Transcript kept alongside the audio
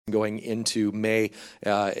going into May.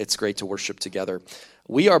 It's great to worship together.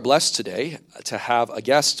 We are blessed today to have a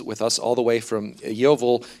guest with us all the way from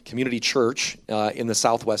Yeovil Community Church in the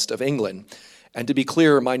southwest of England. And to be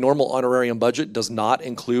clear, my normal honorarium budget does not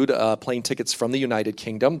include plane tickets from the United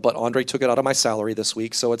Kingdom, but Andre took it out of my salary this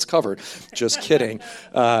week, so it's covered. Just kidding.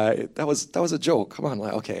 That was a joke. Come on.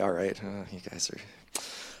 Okay, all right. You guys are...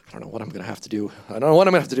 I don't know what I'm going to have to do. I don't know what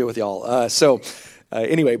I'm going to have to do with y'all.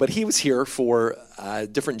 Anyway, but he was here for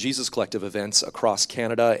different Jesus Collective events across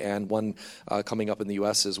Canada and one coming up in the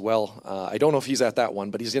U.S. as well. I don't know if he's at that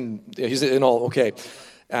one, but he's in all. Okay.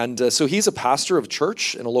 And so he's a pastor of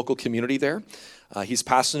church in a local community there. He's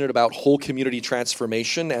passionate about whole community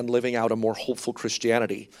transformation and living out a more hopeful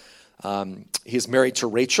Christianity. He's married to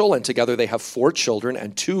Rachel, and together they have 4 children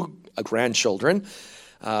and 2 grandchildren.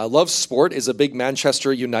 Loves sport, is a big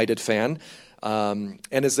Manchester United fan, and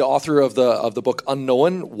is the author of the book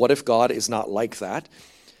Unknown, What If God Is Not Like That?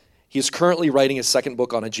 He is currently writing his second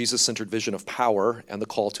book on a Jesus-centered vision of power and the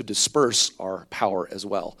call to disperse our power as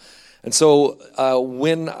well. And so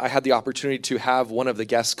when I had the opportunity to have one of the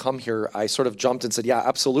guests come here, I sort of jumped and said, yeah,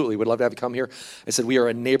 absolutely, we'd love to have you come here. I said, we are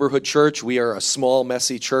a neighborhood church. We are a small,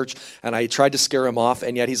 messy church. And I tried to scare him off,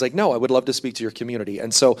 and yet he's like, no, I would love to speak to your community.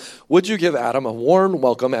 And so would you give Adam a warm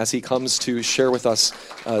welcome as he comes to share with us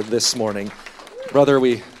this morning? Brother,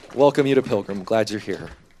 we welcome you to Pilgrim. Glad you're here.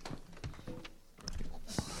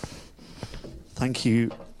 Thank you.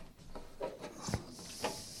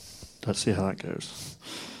 Let's see how that goes.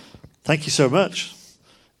 Thank you so much.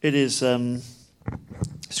 It is,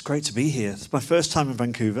 it's great to be here. It's my first time in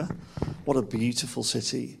Vancouver. What a beautiful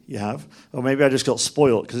city you have. Or maybe I just got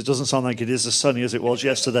spoiled because it doesn't sound like it is as sunny as it was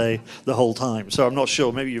yesterday the whole time. So I'm not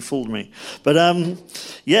sure. Maybe you fooled me. But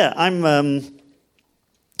yeah,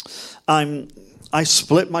 I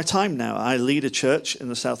split my time now. I lead a church in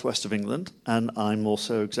the southwest of England, and I'm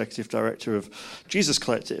also executive director of Jesus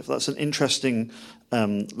Collective. That's an interesting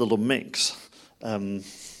little mix.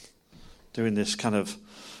 Doing this kind of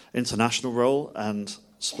international role and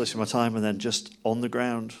splitting my time, and then just on the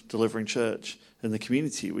ground delivering church in the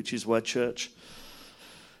community, which is where church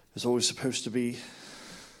is always supposed to be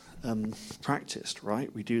practiced,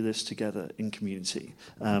 right? We do this together in community.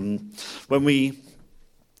 I've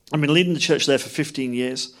been leading the church there for 15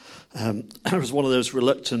 years. I was one of those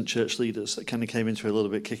reluctant church leaders that kind of came into it a little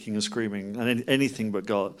bit kicking and screaming, and anything but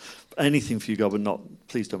God, anything for you, God, but not,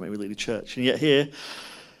 please don't make me lead a church. And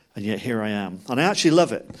yet here I am. And I actually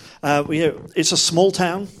love it. It's a small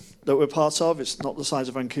town that we're part of. It's not the size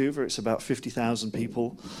of Vancouver. It's about 50,000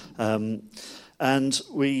 people. And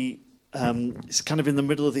it's kind of in the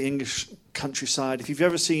middle of the English countryside. If you've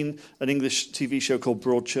ever seen an English TV show called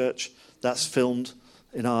Broadchurch, that's filmed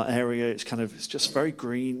in our area. It's just very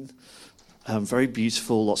green, very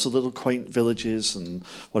beautiful, lots of little quaint villages and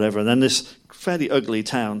whatever. And then this fairly ugly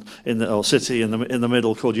town city in the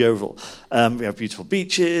middle called Yeovil. We have beautiful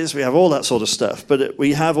beaches, we have all that sort of stuff, but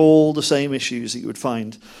we have all the same issues that you would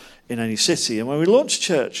find in any city. And when we launched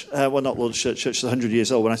church, church is 100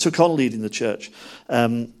 years old, when I took on leading the church,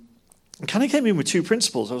 I kind of came in with 2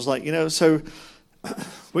 principles. I was like, so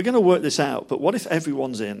we're going to work this out, but what if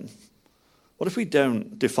everyone's in? What if we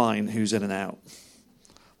don't define who's in and out?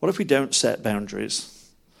 What if we don't set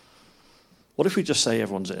boundaries? What if we just say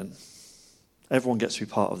everyone's in? Everyone gets to be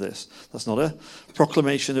part of this. That's not a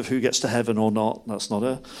proclamation of who gets to heaven or not. That's not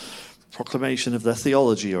a proclamation of their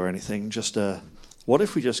theology or anything. Just what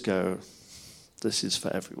if we just go, this is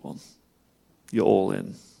for everyone. You're all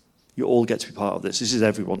in. You all get to be part of this. This is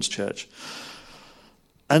everyone's church.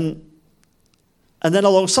 And then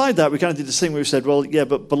alongside that, we kind of did this thing where we said, well, yeah,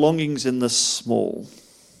 but belonging's in the small.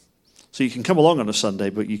 So you can come along on a Sunday,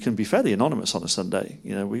 but you can be fairly anonymous on a Sunday.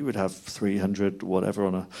 We would have 300, whatever,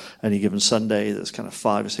 on any given Sunday. There's kind of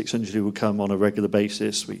 500 or 600 who would come on a regular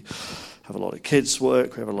basis. We have a lot of kids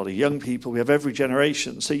work. We have a lot of young people. We have every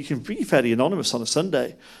generation. So you can be fairly anonymous on a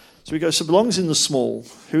Sunday. So we go, so belongs in the small.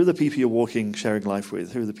 Who are the people you're walking, sharing life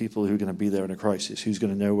with? Who are the people who are going to be there in a crisis? Who's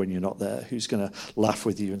going to know when you're not there? Who's going to laugh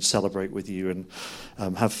with you and celebrate with you and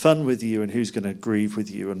have fun with you? And who's going to grieve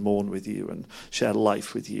with you and mourn with you and share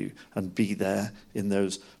life with you and be there in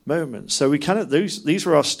those moments? So we these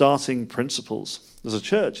were our starting principles as a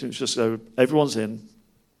church. It was just everyone's in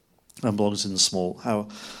and belongs in the small.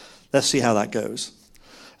 Let's see how that goes.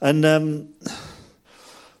 And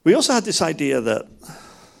we also had this idea that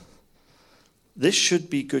this should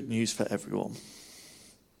be good news for everyone.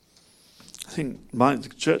 I think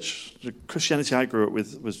the Christianity I grew up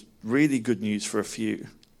with was really good news for a few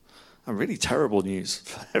and really terrible news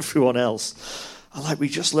for everyone else. We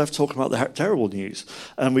just left talking about the terrible news,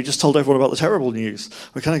 and we just told everyone about the terrible news.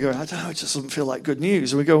 We're kind of going, I don't know, it just doesn't feel like good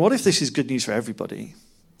news. And we go, what if this is good news for everybody?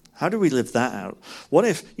 How do we live that out? What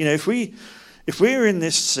if, if we're in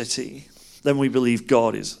this city, then we believe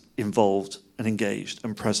God is involved and engaged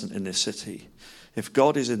and present in this city. If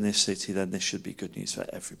God is in this city, then this should be good news for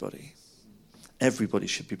everybody. Everybody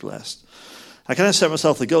should be blessed. I kind of set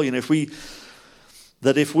myself the goal, if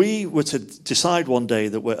we were to decide one day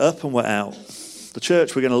that we're up and we're out, the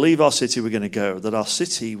church, we're going to leave our city, we're going to go, that our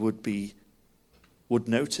city would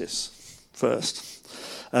notice first,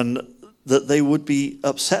 and that they would be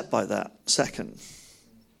upset by that second,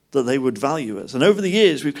 that they would value us. And over the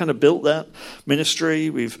years, we've kind of built that ministry.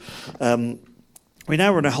 We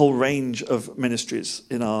now run a whole range of ministries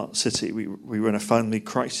in our city. We run a family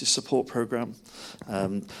crisis support program.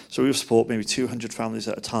 So we support maybe 200 families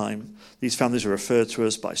at a time. These families are referred to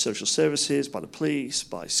us by social services, by the police,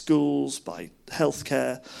 by schools, by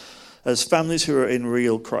healthcare, as families who are in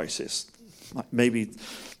real crisis. Maybe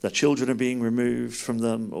their children are being removed from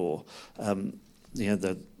them, or there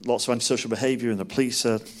are lots of antisocial behaviour and the police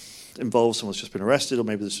are involved, someone's just been arrested, or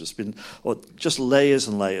maybe there's just been just layers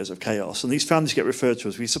and layers of chaos. And these families get referred to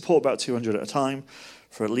us. We support about 200 at a time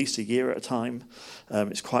for at least a year at a time.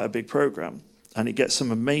 It's quite a big program, and it gets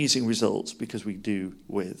some amazing results because we do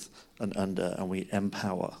with and under, and we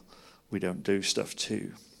empower. We don't do stuff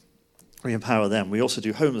to. We empower them. We also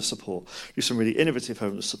do homeless support, do some really innovative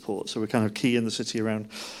homeless support. So we're kind of key in the city around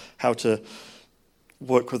how to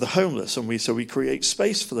work with the homeless, and we create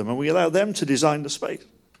space for them, and we allow them to design the space.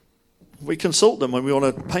 We consult them when we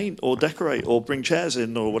want to paint or decorate or bring chairs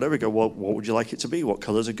in or whatever. We go, what would you like it to be? What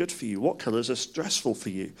colours are good for you? What colours are stressful for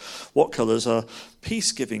you? What colours are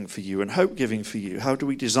peace-giving for you and hope-giving for you? How do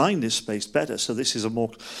we design this space better so this is a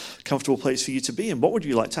more comfortable place for you to be in? What would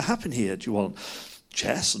you like to happen here? Do you want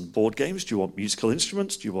chess and board games? Do you want musical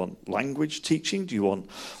instruments? Do you want language teaching? Do you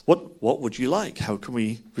want... What would you like? How can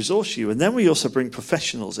we resource you? And then we also bring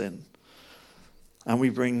professionals in. And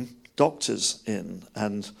we bring doctors in,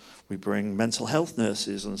 and we bring mental health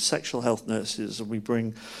nurses and sexual health nurses, and we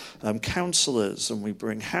bring counsellors, and we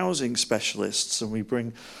bring housing specialists, and we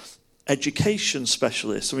bring education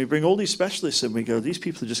specialists, and we bring all these specialists in. We go, these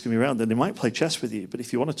people are just going to be around, and they might play chess with you, but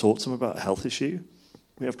if you want to talk to them about a health issue,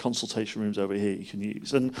 we have consultation rooms over here you can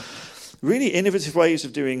use. And really innovative ways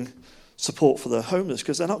of doing support for the homeless,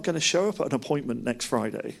 because they're not going to show up at an appointment next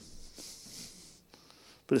Friday.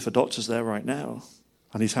 But if a doctor's there right now,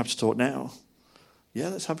 and he's happy to talk now, yeah,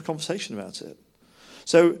 let's have a conversation about it.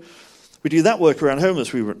 So we do that work around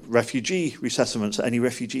homeless. We run refugee resettlements. Any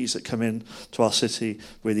refugees that come in to our city,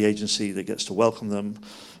 we're the agency that gets to welcome them,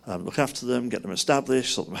 look after them, get them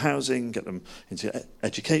established, sort them housing, get them into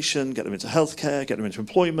education, get them into healthcare, get them into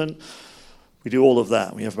employment. We do all of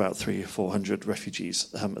that. We have about 300 or 400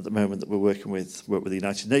 refugees at the moment that we're working with. Work with the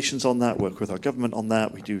United Nations on that, work with our government on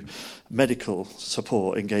that. We do medical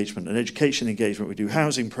support engagement and education engagement. We do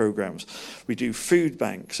housing programs. We do food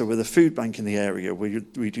bank. So we're the food bank in the area. We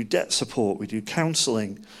do debt support. We do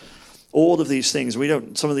counselling. All of these things,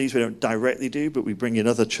 some of these we don't directly do, but we bring in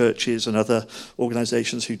other churches and other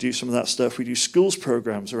organisations who do some of that stuff. We do schools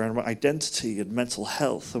programs around identity and mental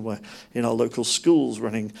health, and we're in our local schools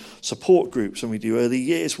running support groups, and we do early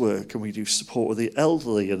years work, and we do support with the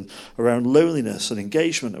elderly and around loneliness and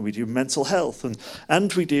engagement, and we do mental health,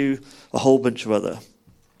 and we do a whole bunch of other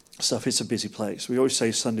stuff. It's a busy place. We always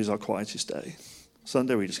say Sunday's our quietest day.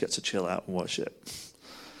 Sunday we just get to chill out and worship.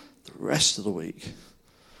 The rest of the week,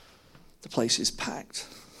 the place is packed.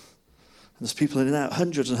 And there's people in and out,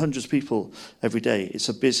 hundreds and hundreds of people every day. It's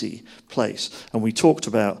a busy place. And we talked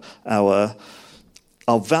about our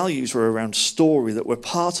values were around story, that we're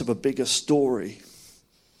part of a bigger story.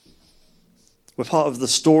 We're part of the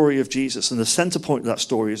story of Jesus, and the center point of that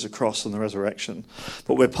story is the cross and the resurrection.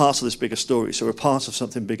 But we're part of this bigger story, so we're part of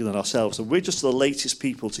something bigger than ourselves. And we're just the latest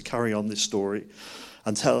people to carry on this story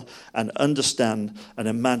and tell and understand and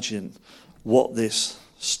imagine what this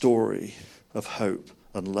story of hope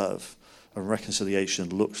and love and reconciliation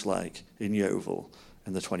looks like in Yeovil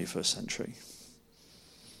in the 21st century.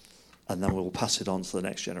 And then we'll pass it on to the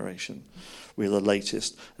next generation. We're the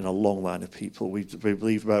latest in a long line of people. We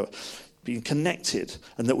believe about being connected,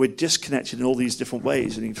 and that we're disconnected in all these different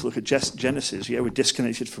ways. And if you look at Genesis, we're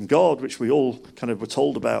disconnected from God, which we all kind of were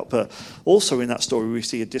told about, but also in that story we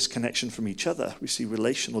see a disconnection from each other. We see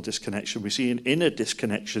relational disconnection. We see an inner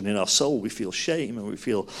disconnection in our soul. We feel shame, and we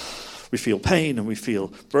feel pain, and we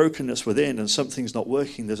feel brokenness within, and something's not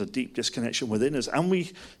working. There's a deep disconnection within us, and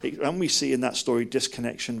we see in that story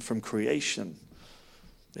disconnection from creation.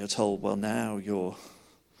 They're told, well, now you're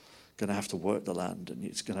going to have to work the land, and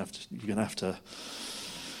it's going to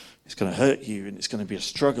hurt you, and it's going to be a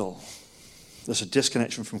struggle. There's a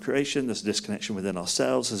disconnection from creation. There's a disconnection within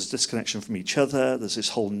ourselves. There's a disconnection from each other. There's this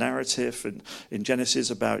whole narrative in Genesis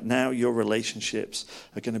about now your relationships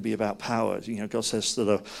are going to be about power. God says to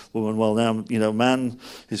the woman, well, now, man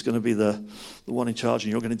is going to be the one in charge,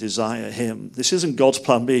 and you're going to desire him. This isn't God's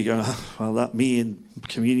plan B, going, well, that me in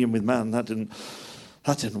communion with man, that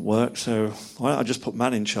didn't work, so why don't I just put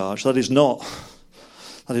man in charge? That is not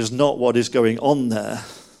what is going on there.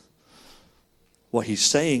 What he's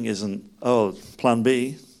saying isn't, plan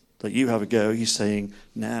B, that you have a go. He's saying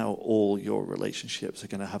now all your relationships are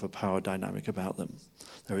going to have a power dynamic about them.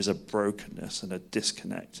 There is a brokenness and a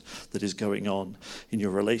disconnect that is going on in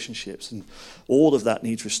your relationships. And all of that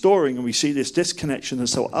needs restoring. And we see this disconnection. And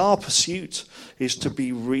so our pursuit is to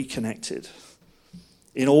be reconnected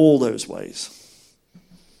in all those ways.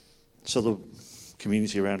 So the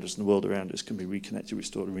community around us and the world around us can be reconnected,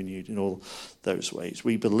 restored, and renewed in all those ways.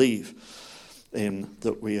 We believe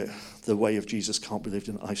that the way of Jesus can't be lived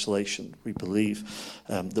in isolation. We believe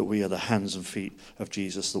that we are the hands and feet of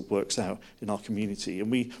Jesus that works out in our community. And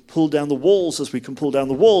we pull down the walls as we can pull down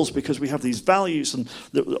the walls because we have these values, and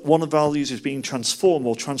one of the values is being transformed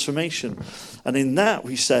or transformation. And in that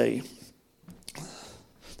we say,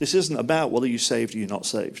 this isn't about whether you're saved or you're not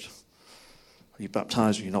saved. Are you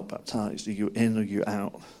baptized or you're not baptized? Are you in or you're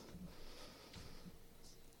out?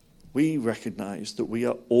 We recognize that we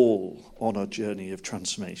are all on a journey of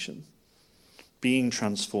transformation, being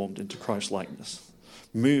transformed into Christ-likeness,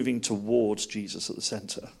 moving towards Jesus at the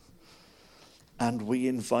center. And we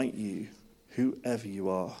invite you, whoever you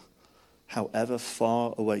are, however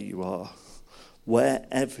far away you are,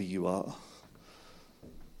 wherever you are,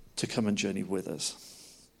 to come and journey with us.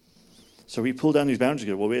 So we pull down these boundaries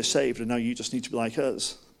and go, well, we're saved, and now you just need to be like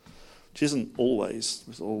us, which isn't always,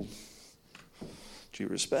 with all due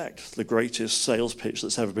respect, the greatest sales pitch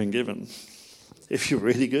that's ever been given. If you're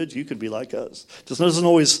really good, you could be like us. It's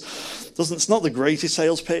not the greatest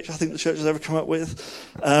sales pitch I think the church has ever come up with.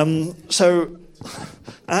 So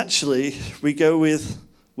actually, we go with,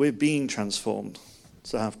 we're being transformed,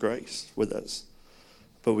 so have grace with us.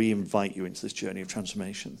 But we invite you into this journey of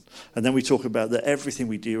transformation. And then we talk about that everything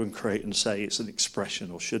we do and create and say, it's an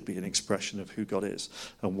expression, or should be an expression, of who God is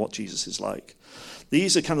and what Jesus is like.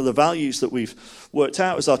 These are kind of the values that we've worked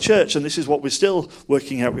out as our church, and this is what we're still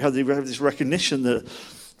working out. We have this recognition that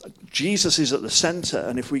Jesus is at the center,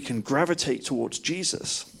 and if we can gravitate towards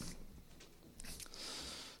Jesus,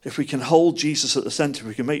 if we can hold Jesus at the center, if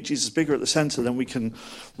we can make Jesus bigger at the center, then we can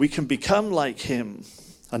become like him.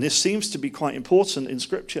 And this seems to be quite important in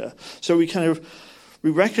Scripture. So we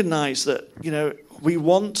recognize that, we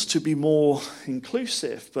want to be more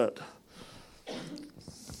inclusive, but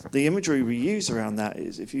the imagery we use around that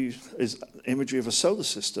is imagery of a solar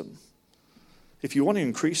system. If you want to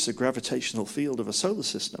increase the gravitational field of a solar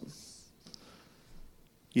system,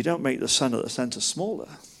 you don't make the sun at the center smaller.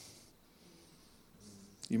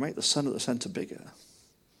 You make the sun at the center bigger.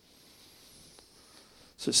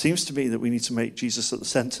 So it seems to me that we need to make Jesus at the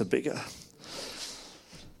center bigger.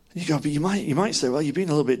 And you go, but you might say, well, you're being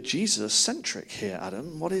a little bit Jesus-centric here,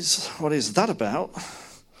 Adam. What is that about?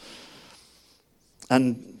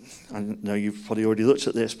 And I know you've probably already looked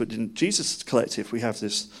at this, but in Jesus Collective, we have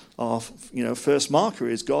this, our first marker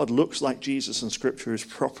is God looks like Jesus, and Scripture is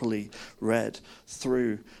properly read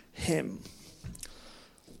through him.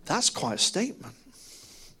 That's quite a statement.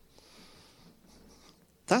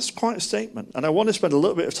 That's quite a statement. And I want to spend a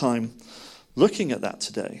little bit of time looking at that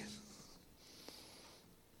today.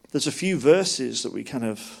 There's a few verses that we kind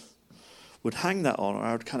of would hang that on, or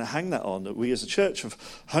I would kind of hang that on, that we as a church have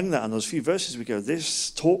hung that on. There's a few verses we go, this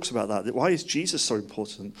talks about that. Why is Jesus so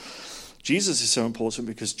important? Jesus is so important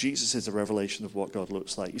because Jesus is a revelation of what God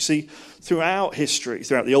looks like. You see, throughout history,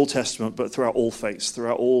 throughout the Old Testament, but throughout all faiths,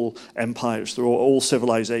 throughout all empires, through all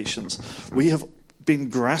civilizations, we have been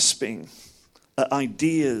grasping at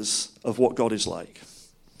ideas of what God is like.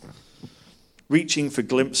 Reaching for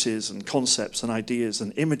glimpses and concepts and ideas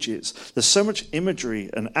and images. There's so much imagery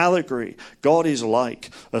and allegory. God is like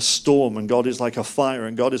a storm, and God is like a fire,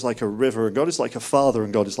 and God is like a river, and God is like a father,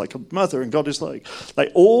 and God is like a mother, and God is like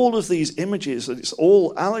all of these images, and it's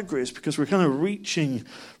all allegories because we're kind of reaching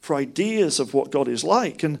for ideas of what God is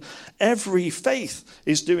like. And every faith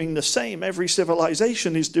is doing the same. Every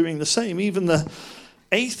civilization is doing the same. Even the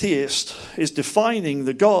atheist is defining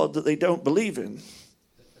the God that they don't believe in.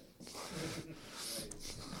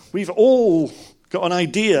 We've all got an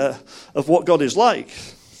idea of what God is like.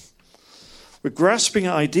 We're grasping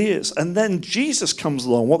ideas. And then Jesus comes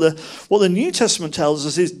along. What the New Testament tells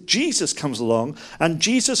us is Jesus comes along, and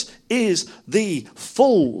Jesus is the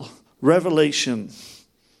full revelation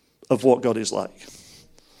of what God is like.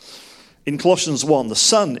 In Colossians 1, the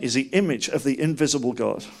Son is the image of the invisible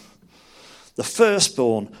God, the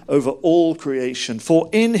firstborn over all creation. For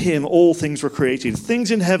in him all things were created,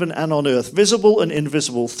 things in heaven and on earth, visible and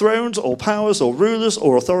invisible, thrones or powers or rulers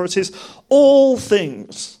or authorities. All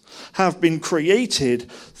things have been created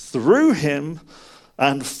through him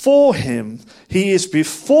and for him. He is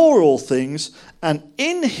before all things, and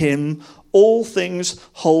in him all things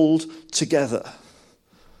hold together.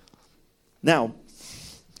 Now,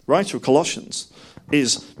 writer of Colossians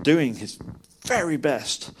is doing his very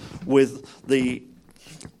best with the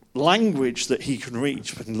language that he can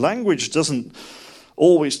reach. But language doesn't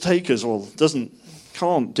always take us, or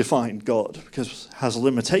can't define God, because it has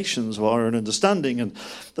limitations of our own understanding. And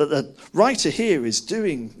the writer here is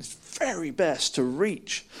doing his very best to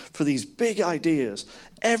reach for these big ideas.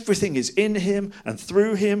 Everything is in him and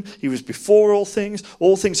through him. He was before all things.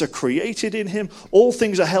 All things are created in him. All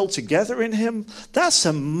things are held together in him. That's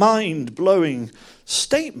a mind-blowing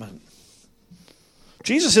statement.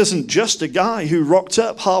 Jesus isn't just a guy who rocked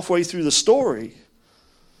up halfway through the story.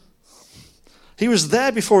 He was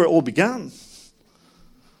there before it all began.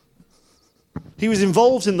 He was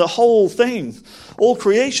involved in the whole thing. All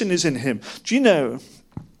creation is in him. Do you know,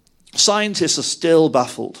 scientists are still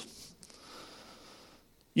baffled.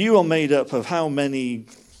 You are made up of how many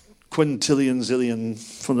quintillion,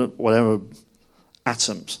 zillion, whatever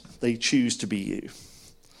atoms they choose to be you,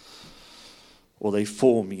 or they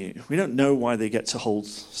form you. We don't know why they get to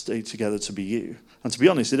stay together to be you. And to be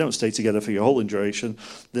honest, they don't stay together for your whole duration.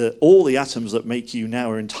 All the atoms that make you now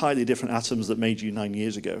are entirely different atoms that made you 9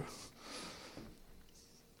 years ago.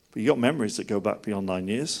 But you've got memories that go back beyond 9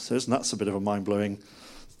 years. So that's a bit of a mind-blowing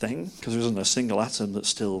thing, because there isn't a single atom that's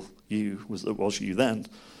still you that was you then.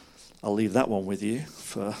 I'll leave that one with you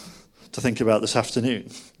to think about this afternoon.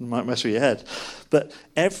 It might mess with your head. But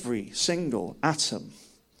every single atom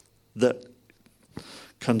that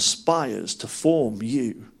conspires to form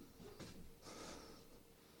you,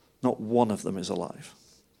 not one of them is alive.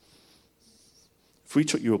 If we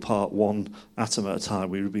took you apart one atom at a time,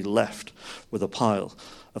 we would be left with a pile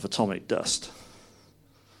of atomic dust.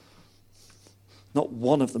 Not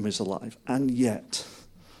one of them is alive, and yet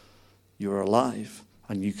you're alive,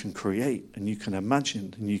 and you can create, and you can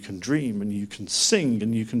imagine, and you can dream, and you can sing,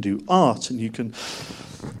 and you can do art, and you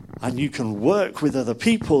can work with other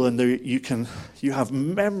people, and you have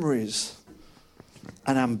memories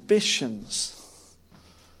and ambitions,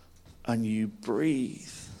 and you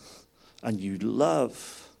breathe, and you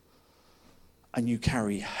love, and you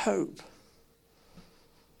carry hope.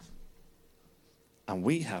 And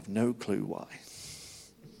we have no clue why.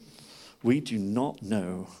 We do not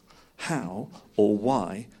know how or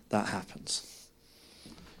why that happens.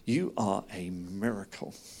 You are a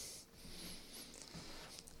miracle.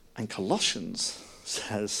 And Colossians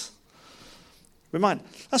says,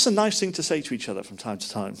 that's a nice thing to say to each other from time to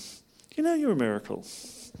time. You know, you're a miracle.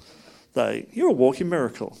 You're a walking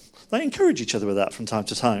miracle. They encourage each other with that from time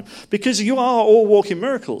to time, because you are all walking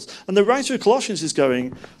miracles. And the writer of Colossians is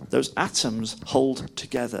going, those atoms hold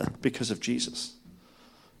together because of Jesus.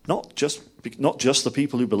 Not just the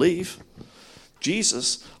people who believe.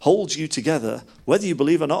 Jesus holds you together whether you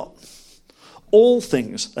believe or not. All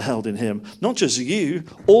things are held in him. Not just you,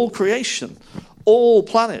 all creation, all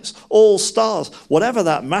planets, all stars, whatever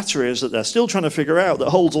that matter is that they're still trying to figure out that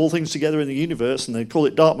holds all things together in the universe, and they call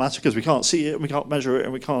it dark matter because we can't see it and we can't measure it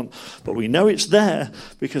and we can't, but we know it's there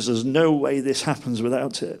because there's no way this happens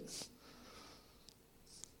without it.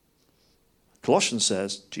 Colossians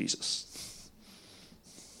says Jesus.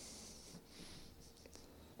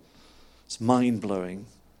 It's mind-blowing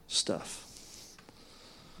stuff.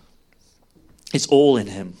 It's all in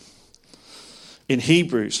him. In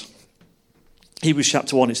Hebrews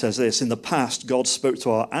chapter 1, it says this: in the past, God spoke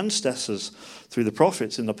to our ancestors through the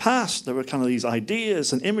prophets. In the past, there were kind of these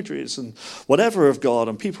ideas and imageries and whatever of God,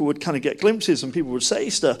 and people would kind of get glimpses and people would say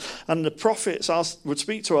stuff. And the prophets God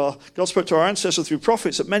spoke to our ancestors through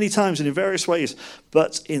prophets at many times and in various ways.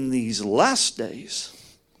 But in these last days,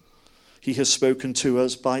 he has spoken to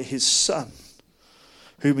us by his Son,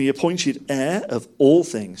 whom he appointed heir of all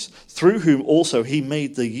things, through whom also he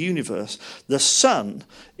made the universe. The Son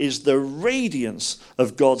is the radiance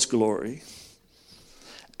of God's glory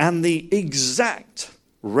and the exact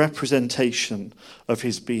representation of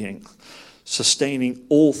his being, sustaining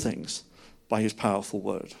all things by his powerful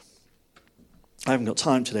word. I haven't got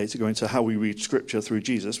time today to go into how we read Scripture through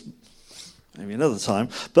Jesus, maybe another time,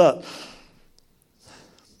 but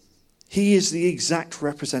He is the exact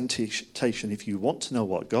representation. If you want to know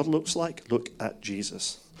what God looks like, look at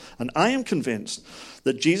Jesus. And I am convinced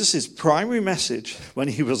that Jesus' primary message when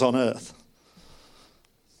he was on earth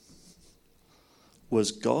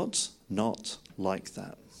was God's not like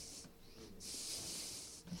that.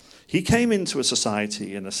 He came into a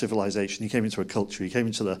society and a civilization. He came into a culture. He came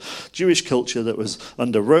into the Jewish culture that was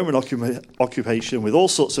under Roman occupation with all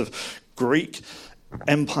sorts of Greek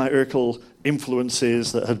empirical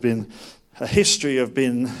influences that had been a history of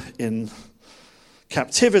being in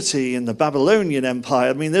captivity in the Babylonian Empire.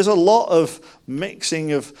 I mean, there's a lot of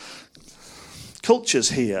mixing of cultures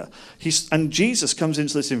here. And Jesus comes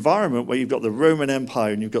into this environment where you've got the Roman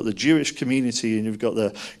Empire and you've got the Jewish community and you've got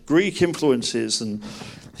the Greek influences, and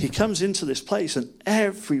he comes into this place and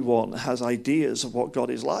everyone has ideas of what God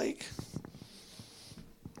is like.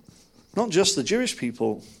 Not just the Jewish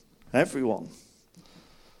people, everyone.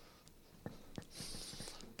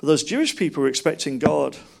 But those Jewish people were expecting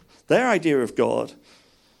God. Their idea of God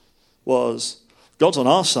was, God's on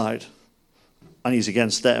our side and he's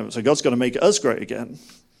against them. So God's going to make us great again.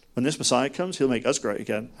 When this Messiah comes, he'll make us great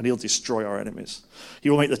again and he'll destroy our enemies. He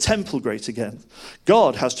will make the temple great again.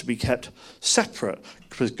 God has to be kept separate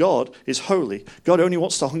because God is holy. God only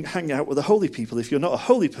wants to hang out with the holy people. If you're not a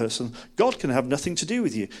holy person, God can have nothing to do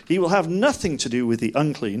with you. He will have nothing to do with the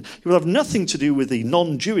unclean. He will have nothing to do with the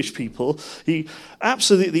non-Jewish people. He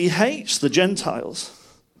absolutely hates the Gentiles.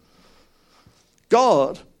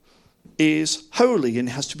 God is holy and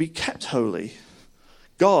has to be kept holy.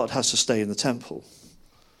 God has to stay in the temple.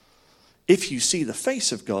 If you see the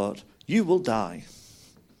face of God, you will die.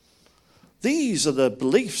 These are the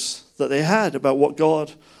beliefs that they had about what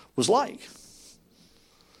God was like.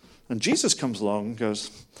 And Jesus comes along and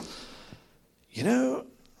goes,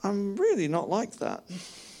 I'm really not like that.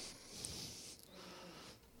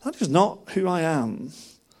 That is not who I am.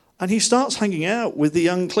 And he starts hanging out with the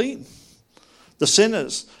unclean, the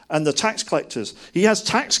sinners and the tax collectors. He has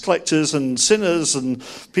tax collectors and sinners and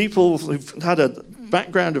people who've had a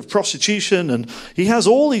background of prostitution, and he has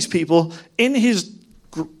all these people in his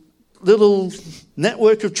little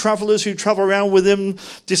network of travelers who travel around with him,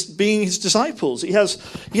 just being his disciples. He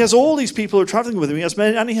has all these people who are traveling with him. He has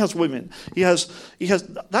men and he has women. He has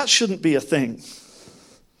that shouldn't be a thing.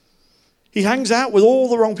 He hangs out with all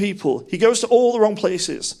the wrong people. He goes to all the wrong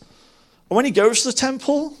places. And when he goes to the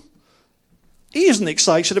temple, he isn't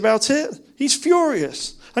excited about it. He's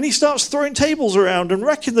furious. And he starts throwing tables around and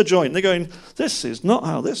wrecking the joint. They're going, this is not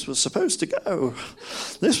how this was supposed to go.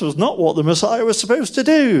 This was not what the Messiah was supposed to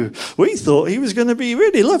do. We thought he was going to be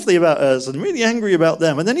really lovely about us and really angry about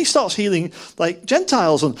them. And then he starts healing like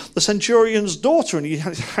Gentiles and the centurion's daughter. And he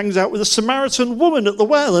hangs out with a Samaritan woman at the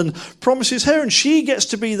well and promises her. And she gets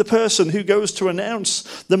to be the person who goes to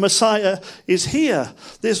announce the Messiah is here.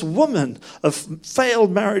 This woman of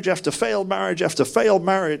failed marriage after failed marriage after failed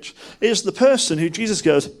marriage is the person who Jesus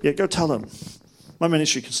goes, yeah, go tell them. My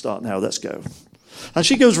ministry can start now. Let's go. And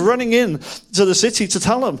she goes running in to the city to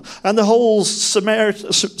tell them. And the whole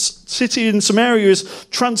city in Samaria is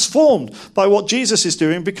transformed by what Jesus is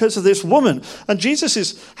doing because of this woman. And Jesus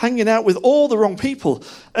is hanging out with all the wrong people.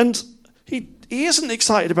 And he isn't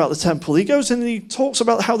excited about the temple. He goes in and he talks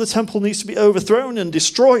about how the temple needs to be overthrown and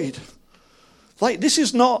destroyed. Like, this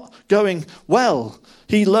is not going well.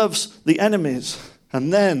 He loves the enemies.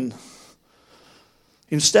 And then,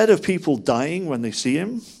 instead of people dying when they see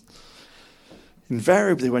him,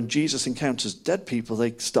 invariably when Jesus encounters dead people,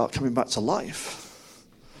 they start coming back to life.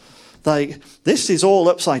 Like, this is all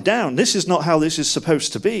upside down. This is not how this is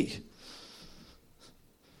supposed to be.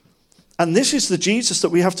 And this is the Jesus that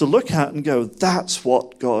we have to look at and go, that's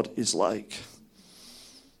what God is like.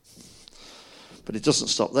 But it doesn't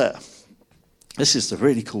stop there. This is the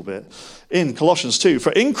really cool bit. In Colossians 2,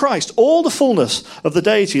 for in Christ all the fullness of the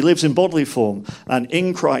deity lives in bodily form, and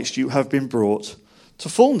in Christ you have been brought to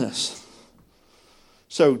fullness.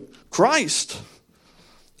 So Christ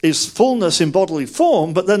is fullness in bodily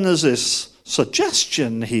form, but then there's this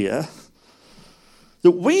suggestion here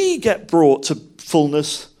that we get brought to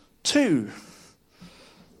fullness too.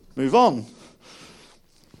 Move on.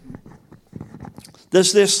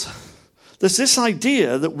 There's this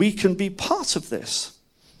idea that we can be part of this.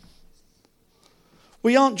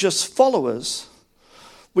 We aren't just followers.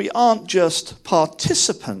 We aren't just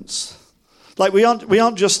participants. Like we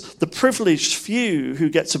aren't just the privileged few who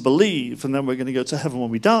get to believe and then we're going to go to heaven when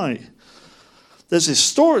we die. There's this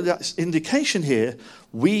story, that indication here,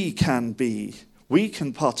 we can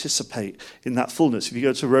participate in that fullness. If you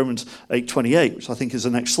go to Romans 8:28, which I think is the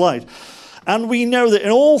next slide. And we know that in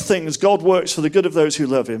all things God works for the good of those who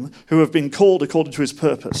love him, who have been called according to his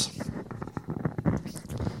purpose.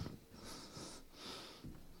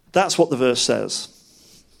 That's what the verse says.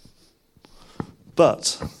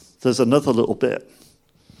 But there's another little bit.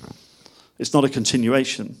 It's not a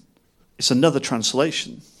continuation. It's another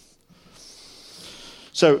translation.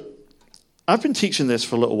 So I've been teaching this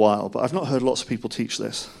for a little while, but I've not heard lots of people teach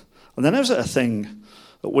this. And then I was at a thing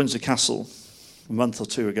at Windsor Castle a month or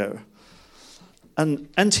two ago, and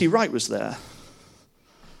N.T. Wright was there,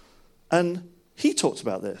 and he talked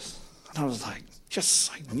about this. And I was like,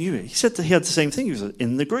 I knew it. He said that he had the same thing. He was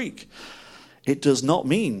in the Greek. It does not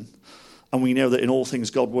mean, and we know that in all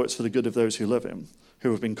things God works for the good of those who love him,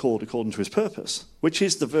 who have been called according to his purpose, which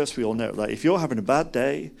is the verse we all know. Like, if you're having a bad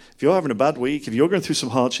day, if you're having a bad week, if you're going through some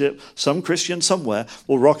hardship, some Christian somewhere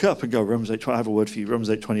will rock up and go, Romans 8, I have a word for you, Romans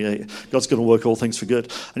 8:28. God's going to work all things for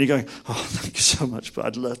good. And you're going, oh, thank you so much, but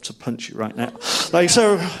I'd love to punch you right now.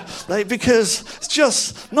 Because it's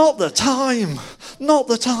just not the time. Not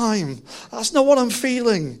the time. That's not what I'm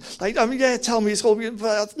feeling. Tell me it's all,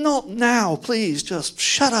 but not now, please. Just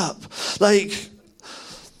shut up.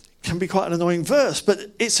 Can be quite an annoying verse,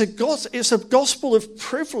 but it's a gospel of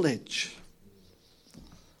privilege.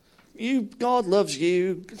 God loves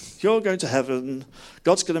you. You're going to heaven.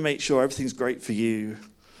 God's going to make sure everything's great for you.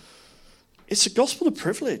 It's a gospel of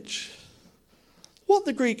privilege. What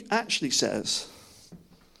the Greek actually says,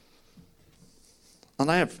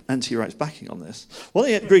 and I have N.T. Wright's backing on this. What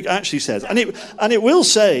the Greek actually says, and it will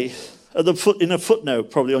say in a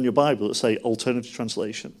footnote probably on your Bible, it'll say alternative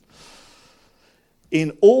translation.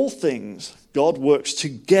 In all things, God works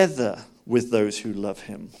together with those who love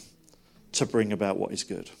him to bring about what is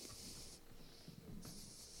good.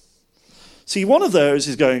 See, one of those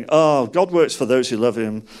is going, God works for those who love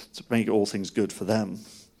him to make all things good for them.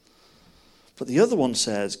 But the other one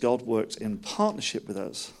says God works in partnership with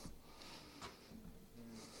us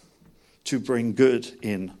to bring good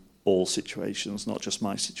in all situations, not just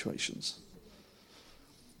my situations.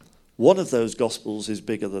 One of those gospels is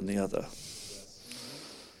bigger than the other.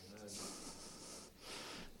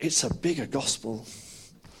 It's a bigger gospel.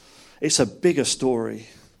 It's a bigger story.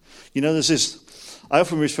 There's this, I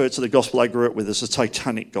often refer to the gospel I grew up with as a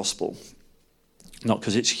Titanic gospel. Not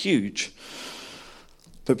because it's huge,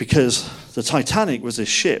 but because the Titanic was a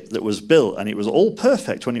ship that was built, and it was all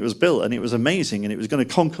perfect when it was built, and it was amazing, and it was going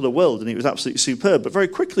to conquer the world, and it was absolutely superb. But very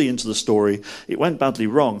quickly into the story, it went badly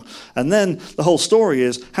wrong. And then the whole story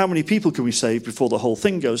is, how many people can we save before the whole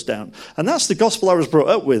thing goes down? And that's the gospel I was brought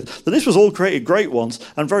up with, that this was all created great once,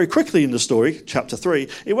 and very quickly in the story, chapter 3,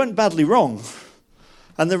 it went badly wrong.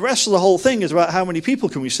 And the rest of the whole thing is about how many people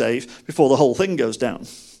can we save before the whole thing goes down.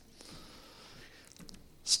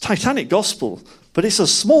 It's Titanic gospel, but it's a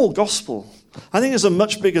small gospel. I think there's a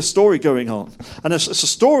much bigger story going on. And it's a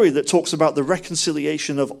story that talks about the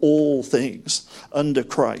reconciliation of all things under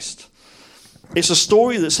Christ. It's a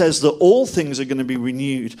story that says that all things are going to be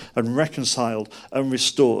renewed and reconciled and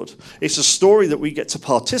restored. It's a story that we get to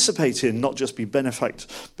participate in, not just be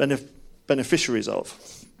beneficiaries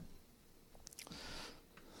of.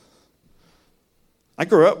 I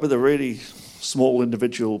grew up with a really small,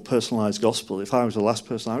 individual, personalized gospel. If I was the last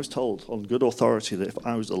person, I was told on good authority that if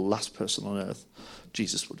I was the last person on earth,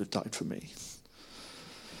 Jesus would have died for me.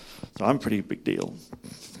 So I'm a pretty big deal.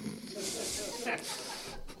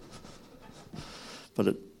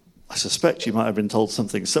 But I suspect you might have been told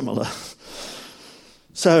something similar.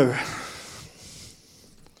 So,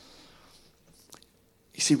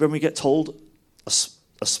 you see, when we get told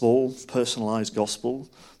a small, personalized gospel,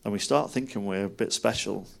 then we start thinking we're a bit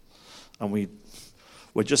special. And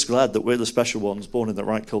we're just glad that we're the special ones, born in the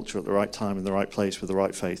right culture at the right time, in the right place, with the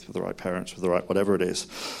right faith, with the right parents, with the right whatever it is.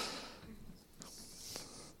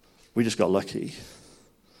 We just got lucky.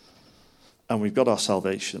 And we've got our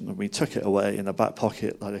salvation, and we took it away in the back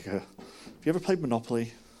pocket. Have you ever played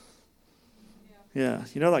Monopoly? Yeah.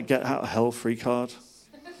 You know that get out of hell free card?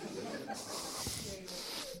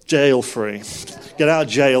 Jail free. Get out of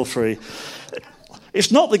jail free. It's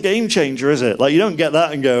not the game changer, is it? You don't get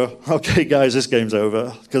that and go, okay, guys, this game's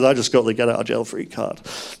over because I just got the get out of jail free card.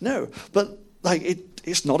 No, but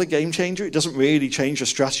it's not a game changer. It doesn't really change the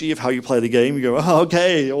strategy of how you play the game. You go,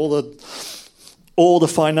 okay, all the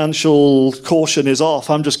financial caution is off.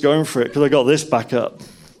 I'm just going for it because I got this back up.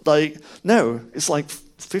 No, it's like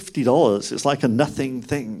 $50. It's like a nothing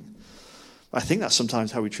thing. I think that's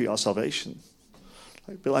sometimes how we treat our salvation.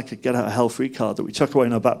 It'd be like a get out of hell free card that we tuck away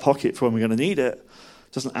in our back pocket for when we're going to need it.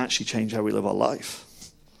 It doesn't actually change how we live our life.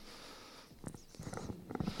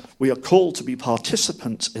 We are called to be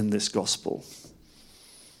participants in this gospel,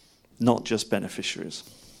 not just beneficiaries.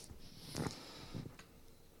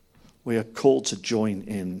 We are called to join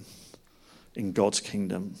in God's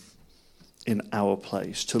kingdom in our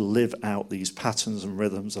place, to live out these patterns and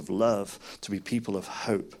rhythms of love, to be people of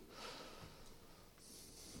hope.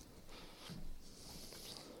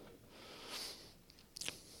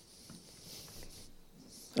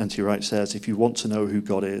 N.T. Wright says, if you want to know who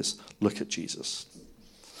God is, look at Jesus.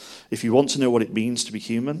 If you want to know what it means to be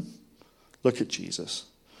human, look at Jesus.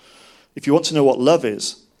 If you want to know what love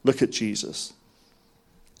is, look at Jesus.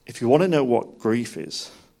 If you want to know what grief is,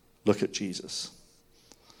 look at Jesus.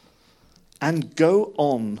 And go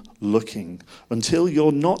on looking until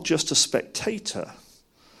you're not just a spectator,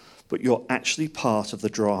 but you're actually part of the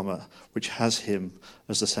drama which has him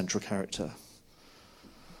as the central character.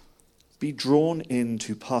 Be drawn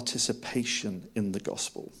into participation in the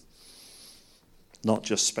gospel, not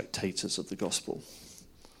just spectators of the gospel.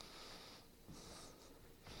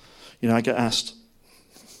 You know, I get asked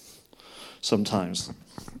sometimes,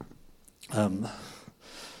 because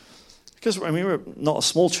I mean, we're not a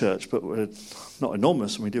small church, but we're not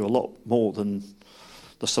enormous, and we do a lot more than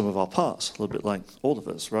the sum of our parts, a little bit like all of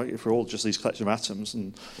us, right? If we're all just these collection of atoms,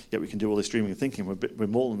 and yet we can do all this dreaming and thinking, we're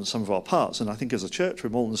more than the sum of our parts. And I think as a church,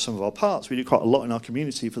 we're more than the sum of our parts. We do quite a lot in our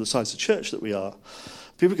community for the size of church that we are.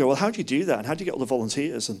 People go, well, how do you do that? And how do you get all the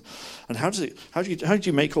volunteers? And how do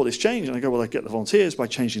you make all this change? And I go, well, I get the volunteers by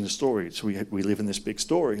changing the story. So we live in this big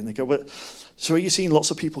story. And they go, well, so are you seeing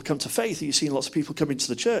lots of people come to faith? Are you seeing lots of people come into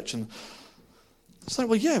the church? And it's like,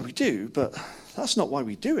 well, yeah, we do, but that's not why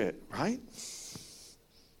we do it, right?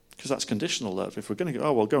 Because that's conditional love. If we're going to go,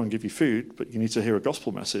 oh, well, go and give you food, but you need to hear a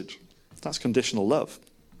gospel message, that's conditional love.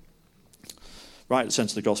 Right, the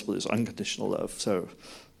sense of the gospel is unconditional love, so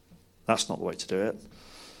that's not the way to do it.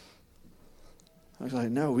 I was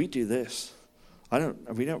like, no, we do this.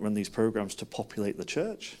 We don't run these programs to populate the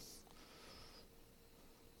church.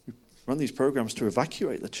 We run these programs to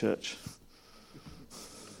evacuate the church.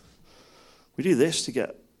 We do this to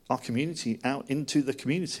get our community out into the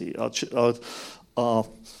community, our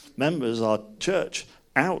members, our church,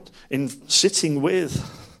 out in sitting with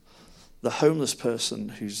the homeless person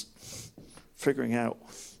who's figuring out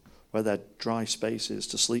where their dry space is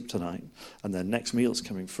to sleep tonight and their next meal's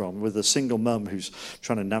coming from, with a single mum who's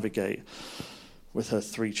trying to navigate with her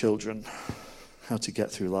 3 children how to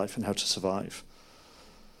get through life and how to survive,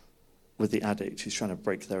 with the addict who's trying to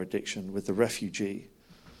break their addiction, with the refugee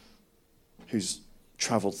who's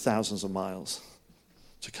traveled thousands of miles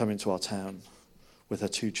to come into our town with her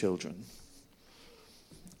 2 children,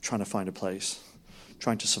 trying to find a place,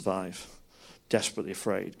 trying to survive, desperately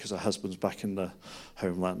afraid because her husband's back in the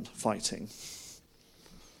homeland fighting.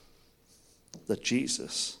 The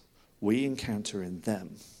Jesus we encounter in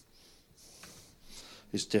them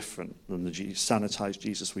is different than the sanitized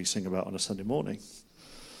Jesus we sing about on a Sunday morning.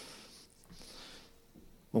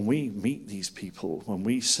 When we meet these people, when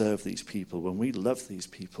we serve these people, when we love these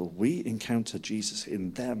people, we encounter Jesus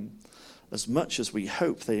in them as much as we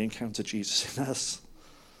hope they encounter Jesus in us.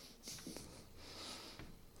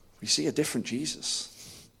 We see a different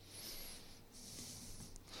Jesus.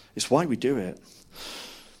 It's why we do it.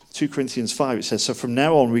 2 Corinthians 5, it says, so from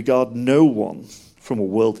now on, regard no one from a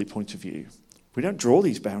worldly point of view. We don't draw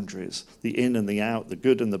these boundaries, the in and the out, the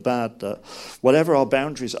good and the bad, whatever our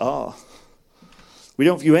boundaries are. We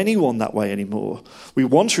don't view anyone that way anymore. We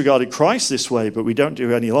once regarded Christ this way, but we don't do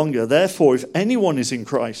it any longer. Therefore, if anyone is in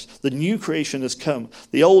Christ, the new creation has come.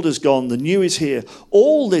 The old is gone, the new is here.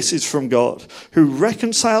 All this is from God, who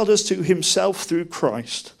reconciled us to himself through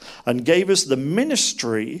Christ and gave us the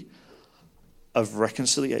ministry of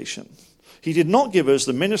reconciliation. He did not give us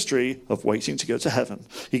the ministry of waiting to go to heaven.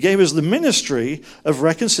 He gave us the ministry of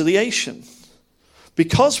reconciliation.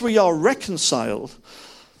 Because we are reconciled,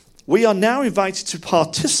 we are now invited to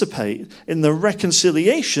participate in the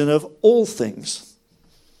reconciliation of all things.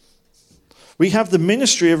 We have the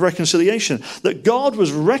ministry of reconciliation, that God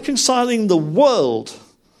was reconciling the world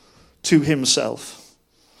to himself.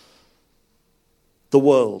 The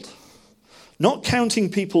world. Not counting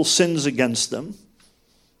people's sins against them.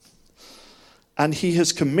 And he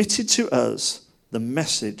has committed to us the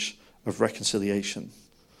message of reconciliation.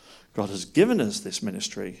 God has given us this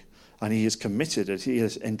ministry. And he has committed it. He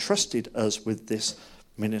has entrusted us with this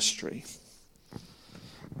ministry.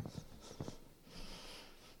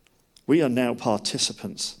 We are now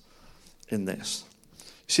participants in this.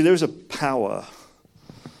 See, there's a power.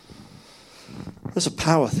 There's a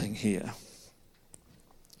power thing here.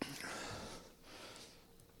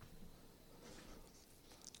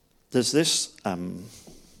 There's this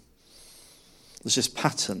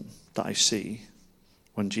pattern that I see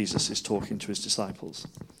when Jesus is talking to his disciples.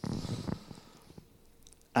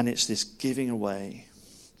 And it's this giving away,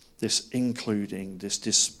 this including, this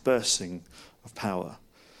dispersing of power.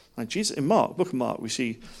 Like Jesus in book of Mark, we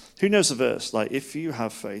see, who knows the verse? Like, if you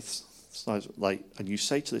have faith, and you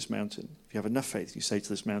say to this mountain, if you have enough faith, you say to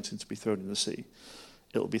this mountain to be thrown in the sea,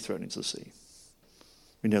 it'll be thrown into the sea.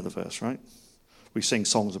 We know the verse, right? We sing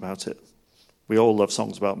songs about it. We all love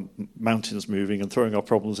songs about mountains moving and throwing our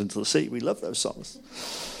problems into the sea. We love those songs.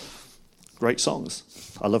 Great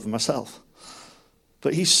songs. I love them myself.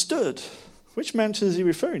 But he stood. Which mountain is he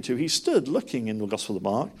referring to? He stood looking in the Gospel of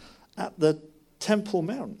Mark at the Temple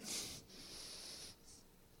Mount.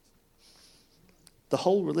 The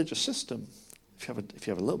whole religious system, if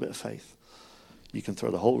you have a little bit of faith, you can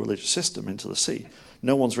throw the whole religious system into the sea.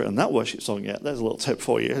 No one's written that worship song yet. There's a little tip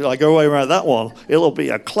for you. I go away and write that one. It'll be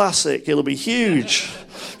a classic. It'll be huge.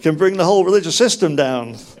 Can bring the whole religious system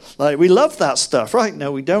down. Like, we love that stuff, right?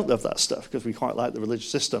 No, we don't love that stuff because we quite like the religious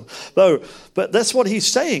system. But that's what he's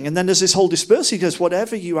saying. And then there's this whole dispersal. He goes,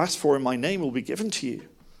 whatever you ask for in my name will be given to you.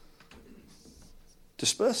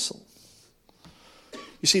 Dispersal.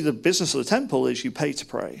 You see, the business of the temple is you pay to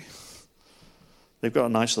pray. They've got a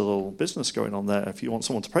nice little business going on there. If you want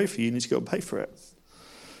someone to pray for you, you need to go and pay for it.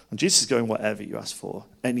 And Jesus is going, whatever you ask for,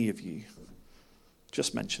 any of you,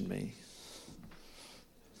 just mention me.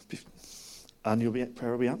 And your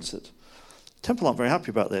prayer will be answered. Temple aren't very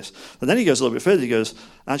happy about this. And then he goes a little bit further. He goes,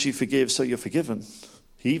 as you forgive, so you're forgiven.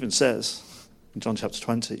 He even says in John chapter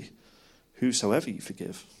 20, whosoever you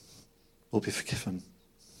forgive will be forgiven.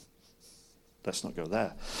 Let's not go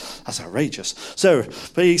there. That's outrageous.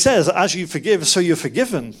 But he says, as you forgive, so you're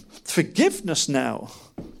forgiven. Forgiveness now.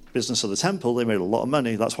 Business of the temple, they made a lot of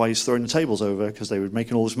money. That's why he's throwing the tables over, because they were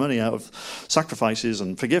making all this money out of sacrifices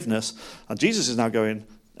and forgiveness. And Jesus is now going,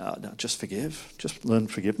 no, just forgive. Just learn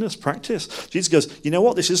forgiveness, practice. Jesus goes, you know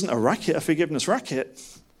what? This isn't a forgiveness racket.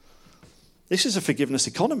 This is a forgiveness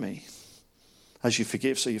economy. As you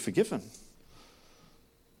forgive, so you're forgiven.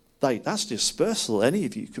 That's dispersal. Any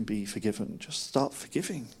of you can be forgiven. Just start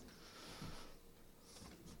forgiving.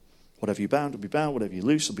 Whatever you bound will be bound. Whatever you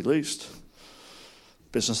loose will be loosed.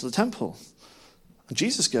 Business of the temple. And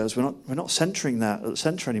Jesus goes, we're not centering that at the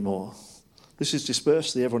center anymore. This is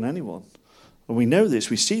dispersed to the everyone and anyone. And we know this.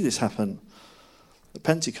 We see this happen at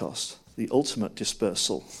Pentecost. The ultimate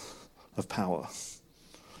dispersal of power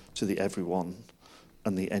to the everyone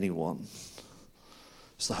and the anyone.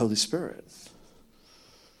 It's the Holy Spirit.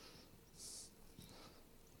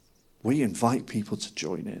 We invite people to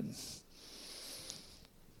join in.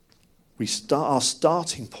 Our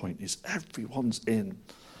starting point is everyone's in.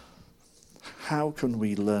 How can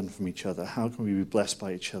we learn from each other? How can we be blessed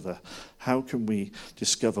by each other? How can we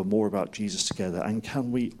discover more about Jesus together? And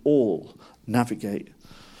can we all gravitate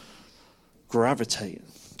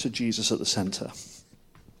to Jesus at the center?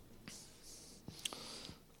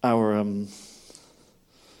 I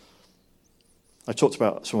talked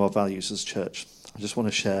about some of our values as a church. I just want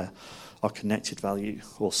to share our connected value,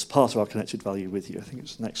 or part of our connected value with you. I think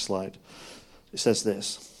it's the next slide. It says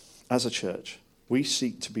this: as a church, we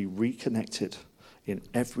seek to be reconnected in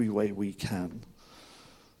every way we can.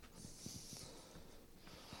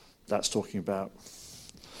 That's talking about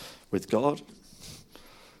with God,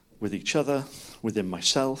 with each other, within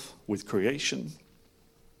myself, with creation.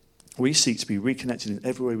 We seek to be reconnected in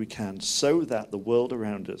every way we can so that the world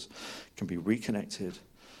around us can be reconnected,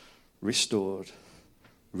 restored,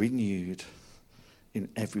 renewed in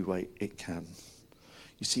every way it can.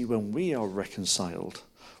 You see, when we are reconciled,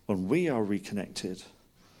 when we are reconnected,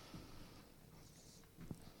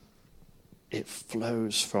 it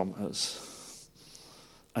flows from us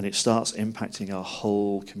and it starts impacting our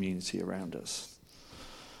whole community around us.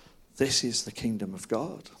 This is the kingdom of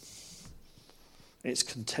God. It's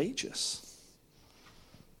contagious.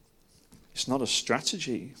 It's not a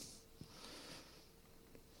strategy.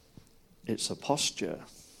 It's a posture.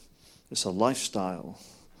 It's a lifestyle.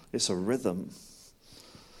 It's a rhythm.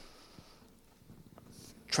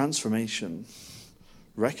 Transformation,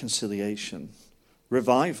 reconciliation,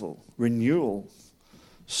 revival, renewal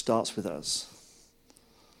starts with us.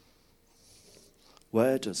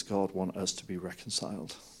 Where does God want us to be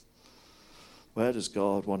reconciled? Where does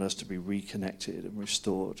God want us to be reconnected and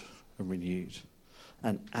restored and renewed?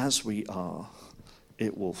 And as we are,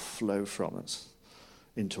 it will flow from us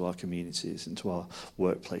into our communities, into our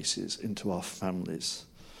workplaces, into our families,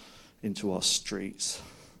 into our streets.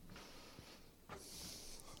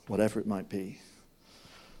 Whatever it might be,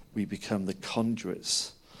 we become the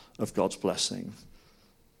conduits of God's blessing,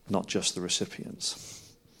 not just the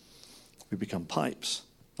recipients. We become pipes,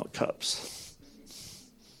 not cups.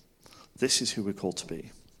 This is who we're called to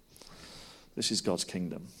be. This is God's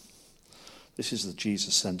kingdom. This is the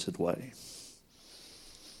Jesus-centered way.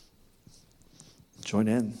 Join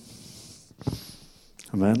in.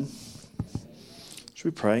 Amen. Should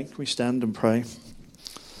we pray? Can we stand and pray?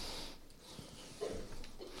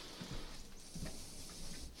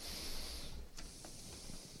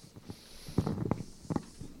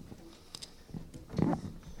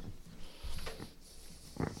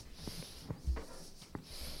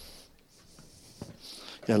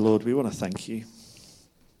 Yeah, Lord, we want to thank you.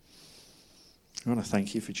 We want to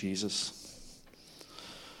thank you for Jesus.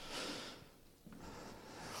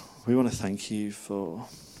 We want to thank you for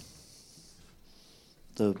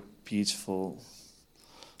the beautiful,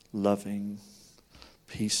 loving,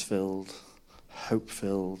 peace-filled,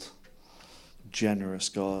 hope-filled, generous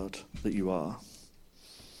God that you are.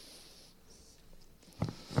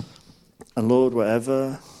 And Lord,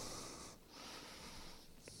 wherever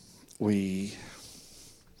we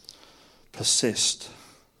persist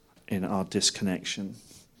in our disconnection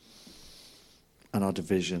and our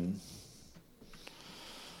division,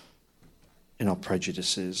 in our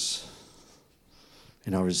prejudices,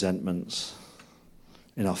 in our resentments,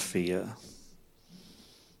 in our fear,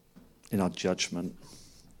 in our judgment,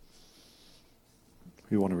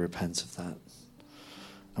 we want to repent of that.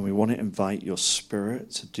 And we want to invite your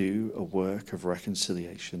Spirit to do a work of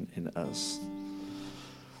reconciliation in us.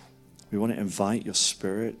 We want to invite your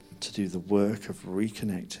Spirit to do the work of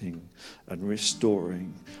reconnecting and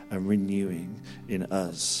restoring and renewing in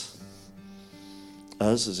us.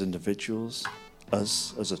 Us as individuals,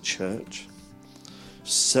 us as a church,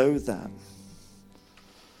 so that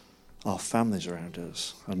our families around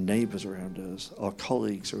us, our neighbors around us, our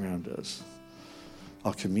colleagues around us,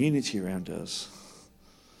 our community around us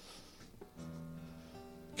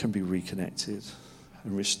can be reconnected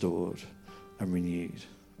and restored and renewed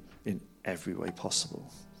in every way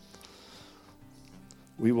possible.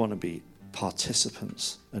 We want to be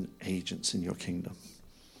participants and agents in your kingdom.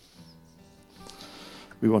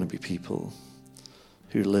 We want to be people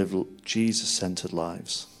who live Jesus-centered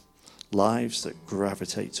lives, lives that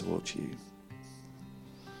gravitate towards you.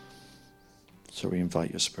 So we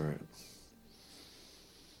invite your Spirit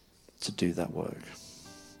to do that work.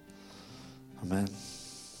 Amen.